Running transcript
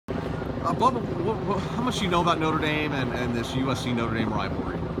Bubba, how much do you know about Notre Dame and this USC Notre Dame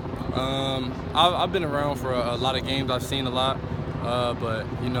rivalry? I've been around for a lot of games. I've seen a lot, but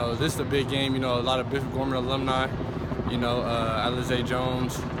this is a big game. A lot of Biff Gorman alumni. Alize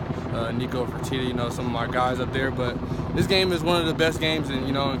Jones, Nico Fertitta. Some of my guys up there. But this game is one of the best games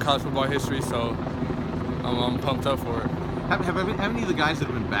in college football history. So I'm pumped up for it. Have any of the guys that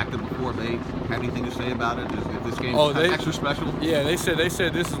have been back there before, they had anything to say about it? Is this game extra special? Yeah, they said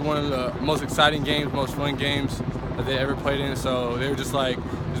this is one of the most exciting games, most fun games that they ever played in. So they were just like,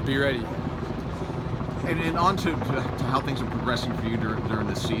 just be ready. And on to how things are progressing for you during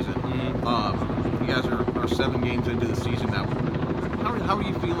this season. Mm-hmm. You guys are 7 games into the season now. How are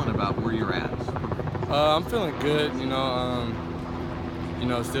you feeling about where you're at? I'm feeling good.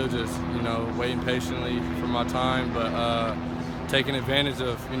 Still just waiting patiently for my time, but taking advantage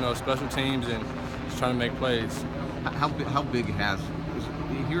of special teams and just trying to make plays. How big you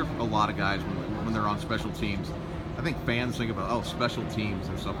hear a lot of guys when they're on special teams. I think fans think about special teams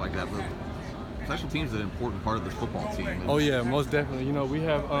and stuff like that, but special teams is an important part of this football team. Oh yeah, most definitely. We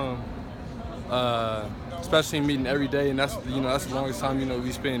have special team meeting every day, and that's that's the longest time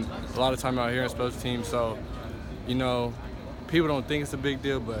we spend a lot of time out here in special teams. So people don't think it's a big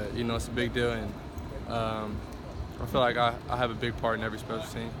deal, but it's a big deal, and I feel like I have a big part in every special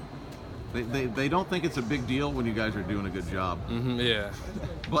team. They don't think it's a big deal when you guys are doing a good job. Yeah.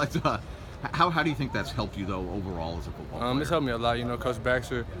 But how do you think that's helped you though overall as a football player? It's helped me a lot. Coach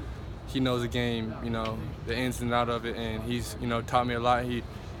Baxter, he knows the game, the ins and out of it, and he's taught me a lot.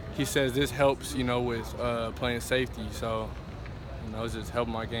 He says this helps with playing safety, so it's just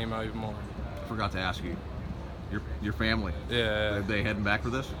helped my game out even more. I forgot to ask you, your family. Yeah. Are they heading back for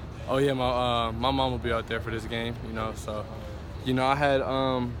this? Oh yeah, my mom will be out there for this game. So I had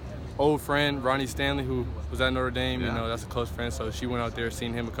old friend Ronnie Stanley, who was at Notre Dame. Yeah. That's a close friend, so she went out there,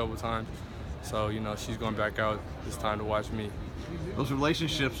 seen him a couple times. So she's going back out this time to watch me. Those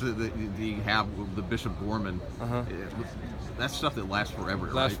relationships that you have with the Bishop Gorman, that's stuff that lasts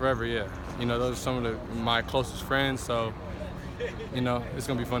forever. Lasts forever, yeah. Those are some of my closest friends, so it's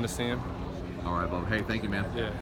gonna be fun to see him. All right, Bob. Hey, thank you, man. Yeah.